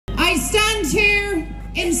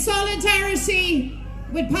in solidarity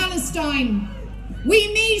with Palestine.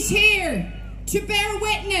 We meet here to bear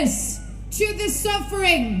witness to the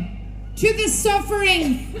suffering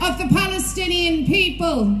of the Palestinian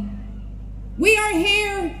people. We are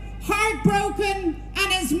here heartbroken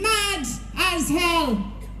and as mad as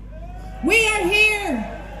hell. We are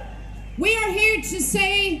here to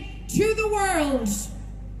say to the world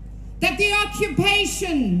that the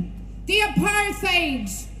occupation, the apartheid,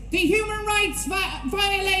 the human rights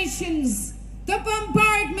violations, the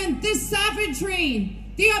bombardment, the savagery,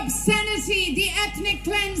 the obscenity, the ethnic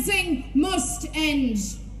cleansing must end.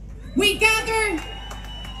 We gather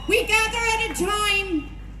at a time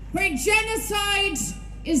where genocide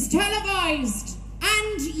is televised,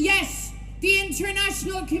 and yet the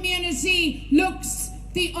international community looks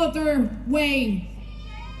the other way.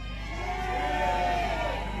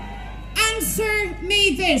 Answer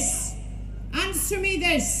me this.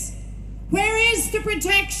 Where is the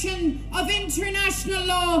protection of international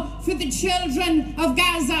law for the children of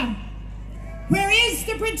Gaza? Where is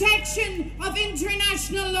the protection of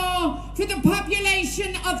international law for the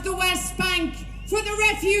population of the West Bank, for the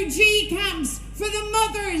refugee camps, for the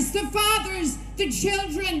mothers, the fathers, the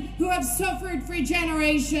children who have suffered for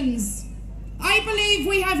generations? I believe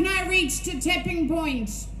we have now reached a tipping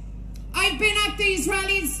point. I've been at these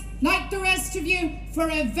rallies, like the rest of you, for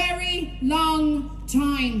a very long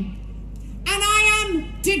time. And I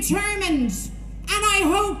am determined, and I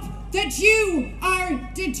hope that you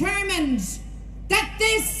are determined, that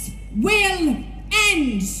this will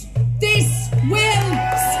end. This will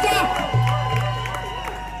stop.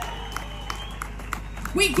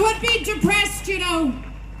 We could be depressed, you know.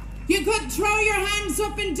 You could throw your hands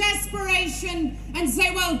up in desperation and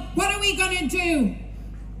say, well, what are we going to do?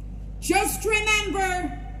 Just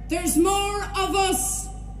remember, there's more of us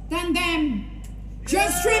than them.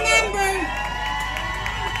 Just remember,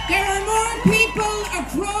 there are more people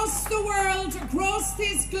across the world, across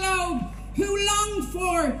this globe, who long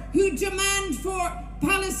for, who demand for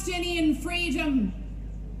Palestinian freedom.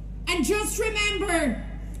 And just remember,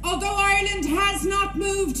 although Ireland has not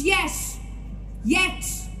moved yet,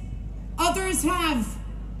 others have.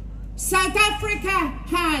 South Africa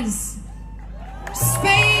has.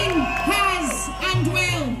 Spain has and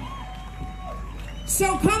will.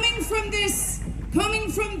 So coming from this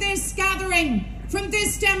gathering, from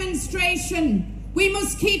this demonstration, we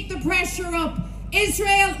must keep the pressure up.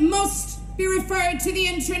 Israel must be referred to the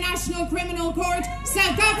International Criminal Court.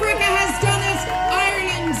 South Africa has done it.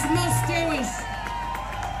 Ireland must do it.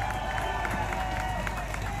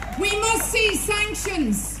 We must see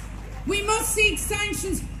sanctions. We must seek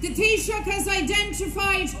sanctions. The Taoiseach has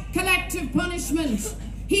identified collective punishment.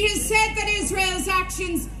 He has said that Israel's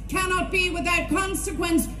actions cannot be without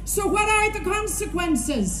consequence. So what are the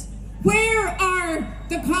consequences? Where are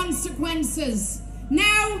the consequences?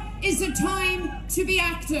 Now is a time to be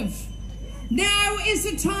active. Now is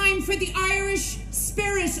a time for the Irish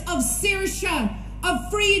spirit of Saoirse, of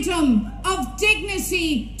freedom, of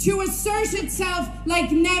dignity to assert itself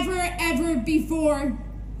like never ever before.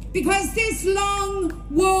 Because this long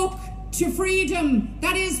walk to freedom,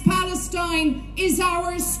 that is Palestine, is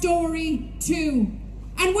our story too.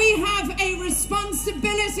 And we have a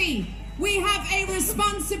responsibility. We have a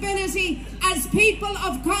responsibility as people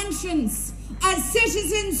of conscience, as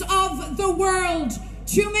citizens of the world,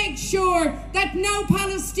 to make sure that no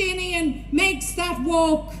Palestinian makes that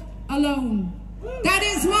walk alone. That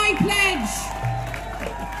is my pledge.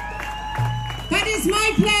 That is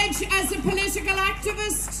my pledge as a political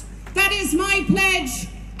activist. That is my pledge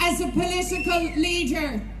as a political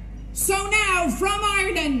leader. So now, from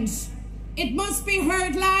Ireland, it must be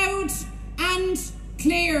heard loud and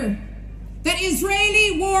clear that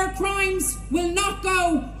Israeli war crimes will not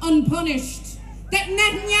go unpunished. That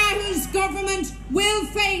Netanyahu's government will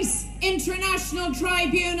face international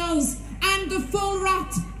tribunals and the full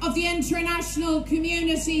wrath of the international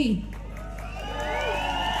community.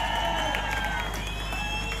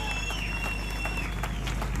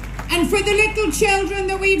 And for the little children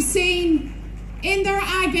that we've seen in their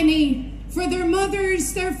agony, for their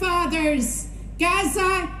mothers, their fathers,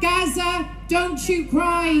 Gaza, Gaza, don't you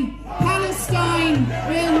cry. Palestine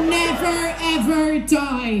will never ever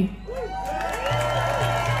die.